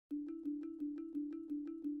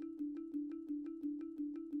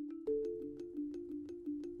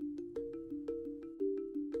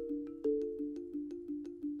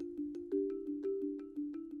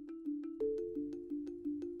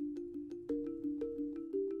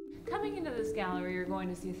coming into this gallery, you're going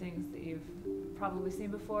to see things that you've probably seen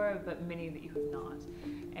before, but many that you have not.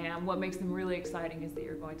 And what makes them really exciting is that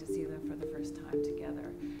you're going to see them for the first time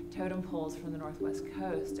together. Totem poles from the Northwest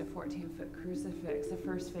Coast, a 14-foot crucifix, a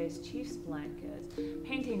First Phase Chief's blanket,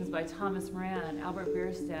 paintings by Thomas Moran, Albert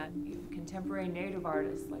Bierstadt, contemporary native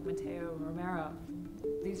artists like Mateo Romero.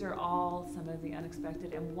 These are all some of the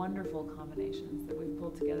unexpected and wonderful combinations that we've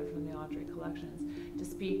pulled together from the Audrey collections to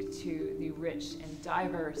speak to the rich and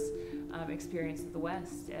diverse experience of the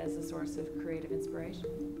West as a source of creative inspiration.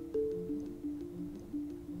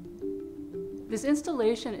 This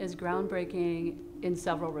installation is groundbreaking in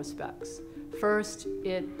several respects. First,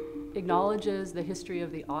 it acknowledges the history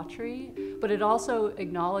of the Autry, but it also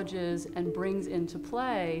acknowledges and brings into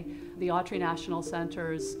play the Autry National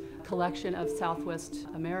Center's collection of Southwest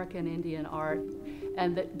American Indian art,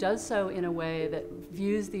 and that does so in a way that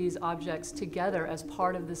views these objects together as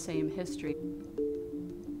part of the same history.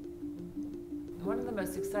 One of the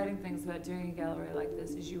most exciting things about doing a gallery like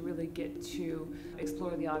this is you really get to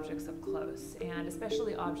explore the objects up close, and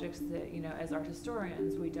especially objects that, you know, as art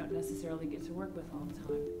historians, we don't necessarily get to work with all the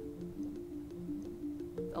time.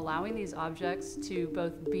 Allowing these objects to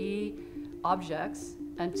both be objects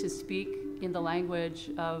and to speak in the language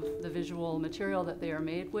of the visual material that they are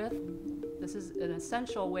made with. This is an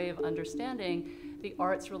essential way of understanding the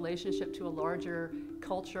art's relationship to a larger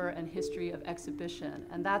culture and history of exhibition.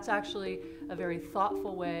 And that's actually a very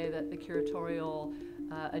thoughtful way that the curatorial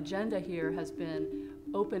agenda here has been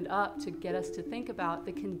opened up to get us to think about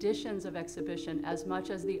the conditions of exhibition as much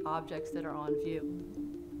as the objects that are on view.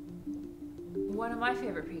 One of my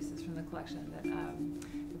favorite pieces from the collection that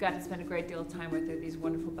we've got to spend a great deal of time with are these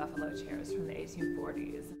wonderful buffalo chairs from the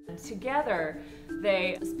 1840s. And together,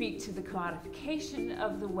 they speak to the commodification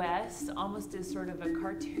of the West, almost as sort of a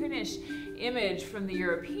cartoonish image from the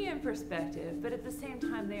European perspective, but at the same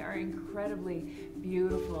time, they are incredibly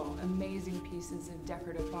beautiful, amazing pieces of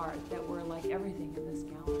decorative art that were, like everything in this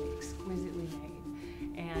gallery, exquisitely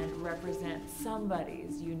made and represent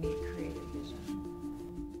somebody's unique creative vision.